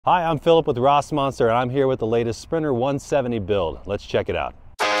Hi, I'm Philip with Rossmönster, and I'm here with the latest Sprinter 170 build. Let's check it out.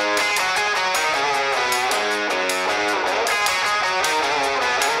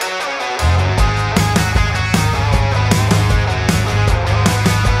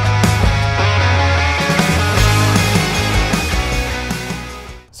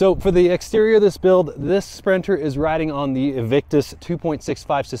 So for the exterior of this build, this Sprinter is riding on the Evictus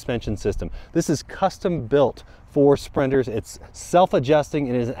 2.65 suspension system. This is custom built for Sprinters. It's self-adjusting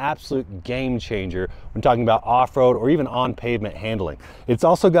and is an absolute game changer when talking about off-road or even on pavement handling. It's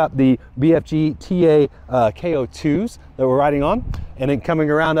also got the BFG TA KO2s that we're riding on. And then coming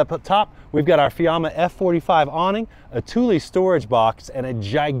around up top, we've got our Fiamma F45 awning, a Thule storage box, and a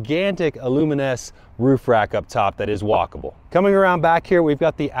gigantic Aluminess roof rack up top that is walkable. Coming around back here, we've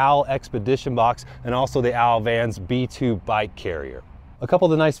got the Owl Expedition box and also the Owl Vans B2 bike carrier. A couple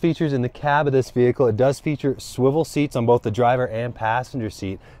of the nice features in the cab of this vehicle, it does feature swivel seats on both the driver and passenger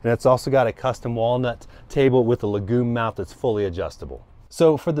seat, and it's also got a custom walnut table with a legume mount that's fully adjustable.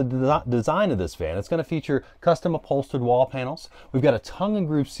 So for the design of this van, it's going to feature custom upholstered wall panels. We've got a tongue and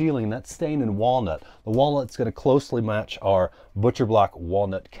groove ceiling that's stained in walnut. The walnut's going to closely match our butcher block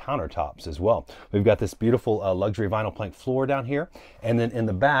walnut countertops as well. We've got this beautiful luxury vinyl plank floor down here. And then in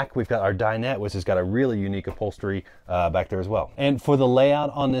the back, we've got our dinette, which has got a really unique upholstery back there as well. And for the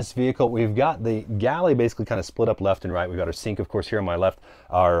layout on this vehicle, we've got the galley basically kind of split up left and right. We've got our sink, of course, here on my left,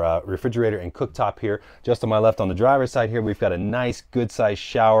 our refrigerator and cooktop here. Just on my left on the driver's side here, we've got a nice, good size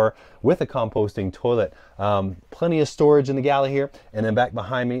shower with a composting toilet. Plenty of storage in the galley here. And then back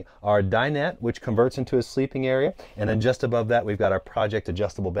behind me, our dinette, which converts into a sleeping area. And then just above that, we've got our project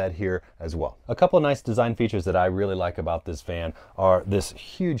adjustable bed here as well. A couple of nice design features that I really like about this van are this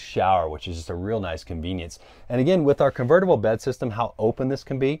huge shower, which is just a real nice convenience. And again, with our convertible bed system, how open this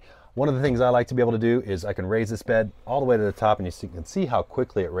can be. One of the things I like to be able to do is I can raise this bed all the way to the top, and you can see how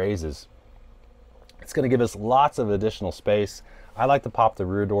quickly it raises. It's going to give us lots of additional space. I like to pop the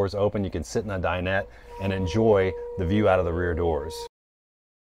rear doors open. You can sit in a dinette and enjoy the view out of the rear doors.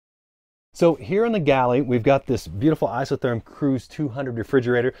 So here in the galley, we've got this beautiful Isotherm Cruise 200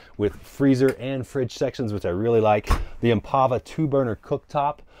 refrigerator with freezer and fridge sections, which I really like. The Impava 2-burner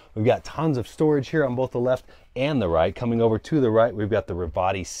cooktop. We've got tons of storage here on both the left and the right. Coming over to the right, we've got the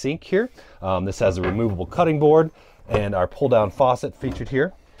Rivati sink here. This has a removable cutting board and our pull-down faucet featured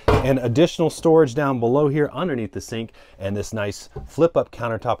here. And additional storage down below here underneath the sink, and this nice flip-up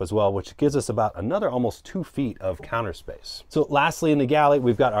countertop as well, which gives us about another almost 2 feet of counter space. So lastly in the galley,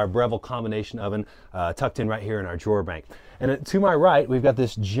 we've got our Breville combination oven tucked in right here in our drawer bank. And to my right, we've got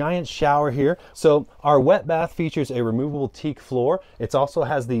this giant shower here. So our wet bath features a removable teak floor. It also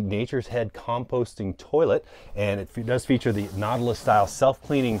has the Nature's Head composting toilet, and it does feature the Nautilus style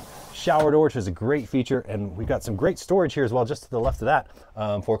self-cleaning shower door, which is a great feature. And we've got some great storage here as well, just to the left of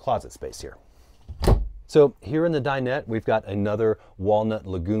that, for closet space here. So here in the dinette, we've got another walnut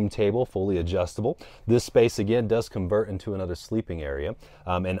legume table, fully adjustable. This space again does convert into another sleeping area.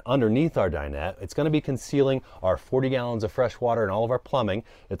 And underneath our dinette, it's going to be concealing our 40 gallons of fresh water and all of our plumbing.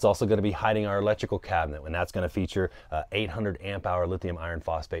 It's also going to be hiding our electrical cabinet, and that's going to feature 800 amp hour lithium iron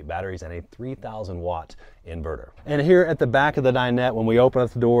phosphate batteries and a 3000 watt inverter. And here at the back of the dinette, when we open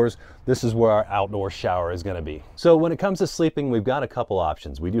up the doors, this is where our outdoor shower is going to be. So when it comes to sleeping, we've got a couple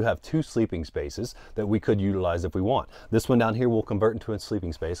options. We do have 2 sleeping spaces that we could utilize if we want. This one down here will convert into a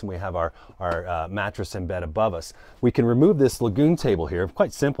sleeping space, and we have our mattress and bed above us. We can remove this lagoon table here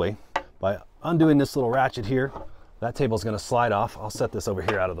quite simply by undoing this little ratchet here. That table is going to slide off. I'll set this over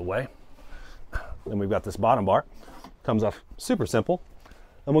here out of the way. Then we've got this bottom bar. Comes off super simple,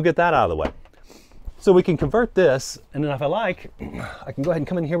 and we'll get that out of the way. So we can convert this, and then if I like, I can go ahead and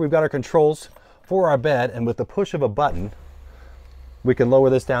come in here. We've got our controls for our bed, and with the push of a button, we can lower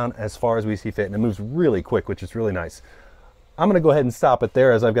this down as far as we see fit, and it moves really quick, which is really nice. I'm going to go ahead and stop it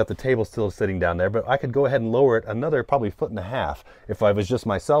there as I've got the table still sitting down there, but I could go ahead and lower it another probably 1.5 feet if I was just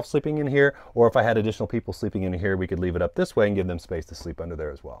myself sleeping in here, or if I had additional people sleeping in here, we could leave it up this way and give them space to sleep under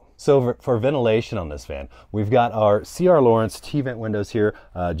there as well. So for ventilation on this van, we've got our C.R. Lawrence T-vent windows here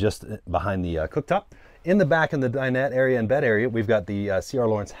just behind the cooktop. In the back in the dinette area and bed area, we've got the C.R.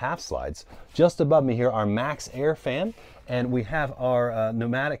 Lawrence half slides. Just above me here, our Maxxair fan, and we have our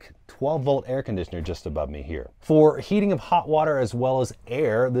Nomadic 12-volt air conditioner just above me here. For heating of hot water as well as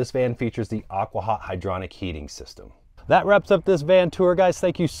air, this van features the AquaHot hydronic heating system. That wraps up this van tour, guys.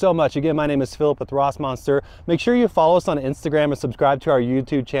 Thank you so much. Again, my name is Philip with Rossmönster. Make sure you follow us on Instagram and subscribe to our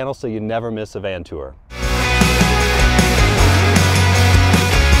YouTube channel so you never miss a van tour.